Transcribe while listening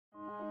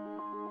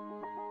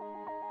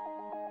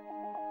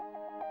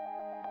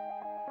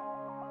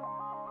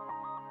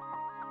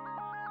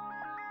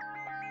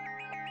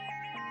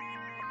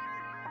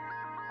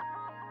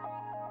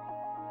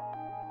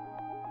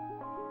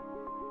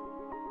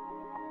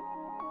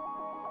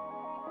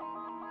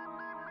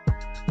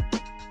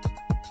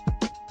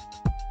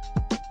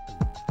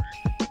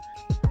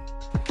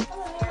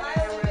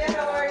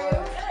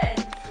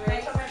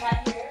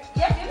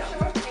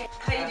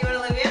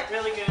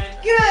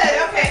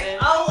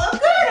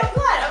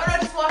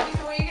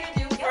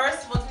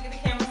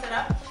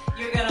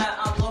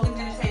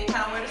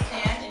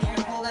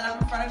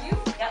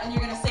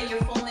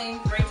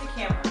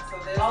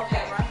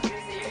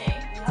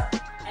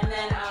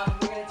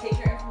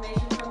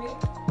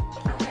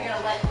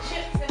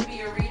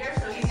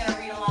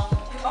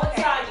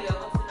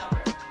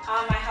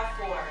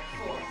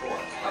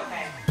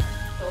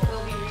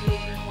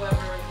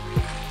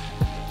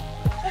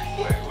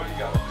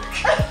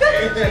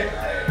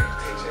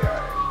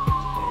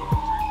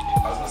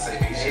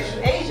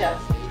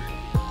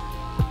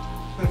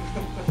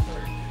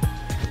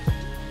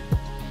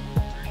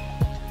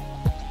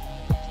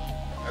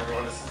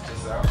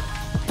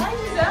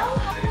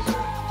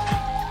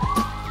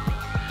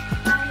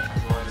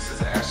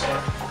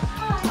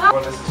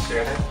Well, this is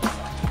Shannon.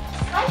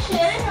 Hi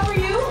Shannon, how are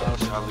you?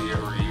 Shalia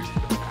Reed.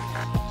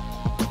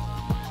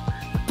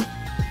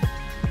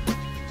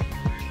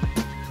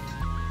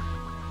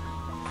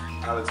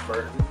 Alex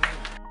Burton.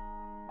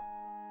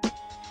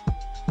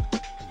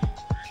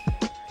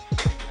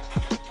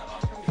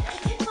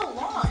 It's so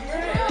long.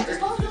 Just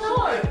close the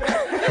door.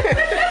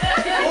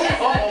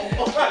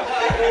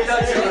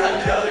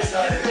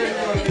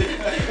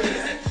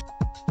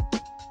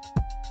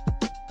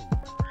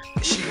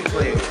 She can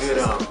play a good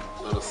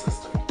Little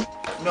sister.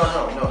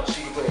 No.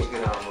 She can play a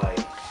good like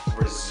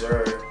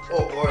reserve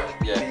or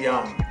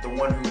the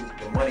one who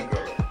the money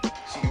girl.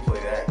 She can play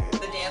that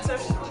good. The dancer?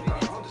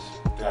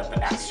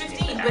 The X.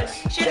 15, but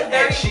she had a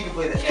very She can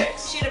play the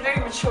X. she had a very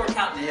mature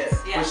countenance.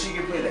 Yeah, but she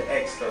can play the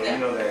X though. Yeah. You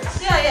know that.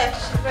 Yeah,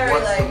 she's very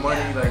Wants like the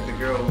money like the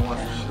girl who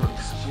wants the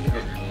shorts. She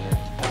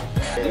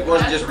can He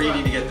wasn't just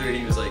reading to get through it,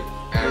 he was like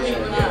actually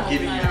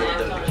giving you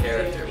the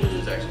character, which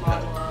is actually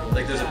kind of,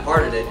 like there's a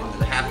part in it in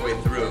the halfway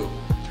through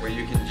where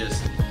you can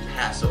just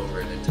pass over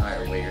an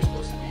entire way you're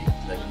supposed to be,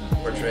 like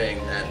portraying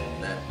that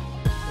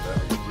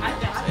whatever.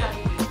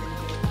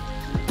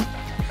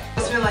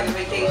 it's been like a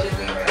vacation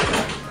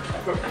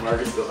week.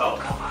 Margaret still help.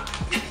 Come on.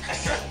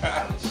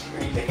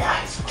 read the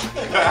guys.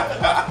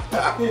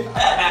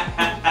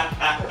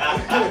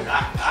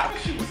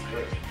 She was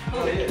good.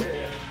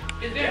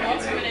 Is there more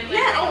to it?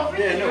 Yeah, oh,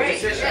 really Yeah, no, great.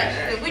 it's just-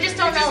 Yeah. We just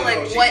don't we just know don't like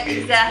know if what she can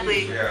be-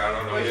 exactly Yeah, I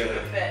don't know where she either.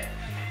 would fit.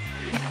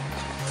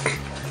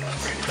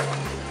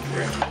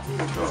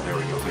 Oh, there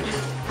we go.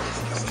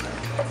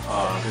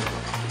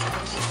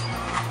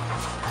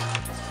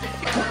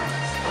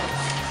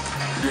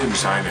 We didn't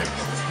sign it.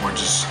 We're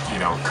just,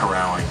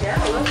 corralling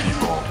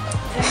people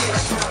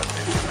so that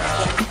they can,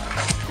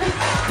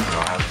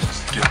 have to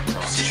just get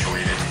themselves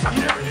situated and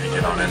get ready to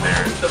get on in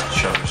there and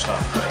show their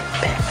stuff.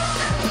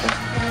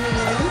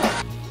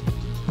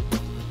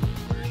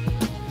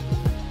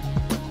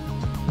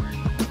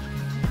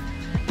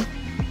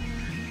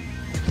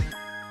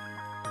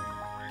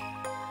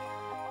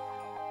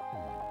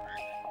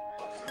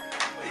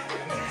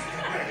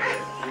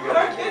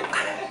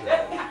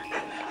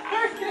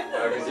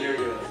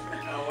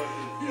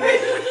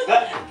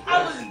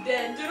 I was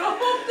dead to the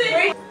whole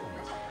thing.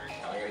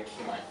 I gotta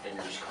keep my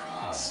fingers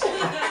crossed.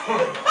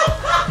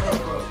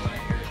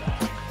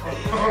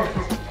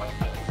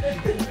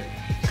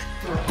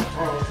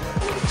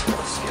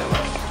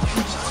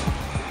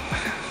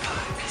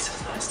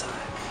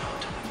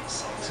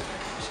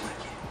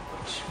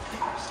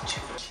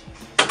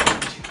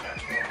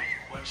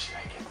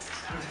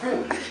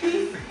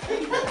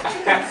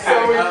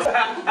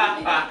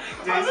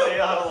 Did he say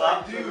that a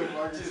lot? Dude,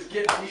 just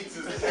get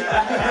pizzas.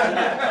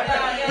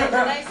 Yeah,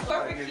 nice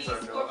corporate keys.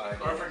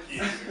 Corporate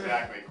keys,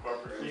 exactly.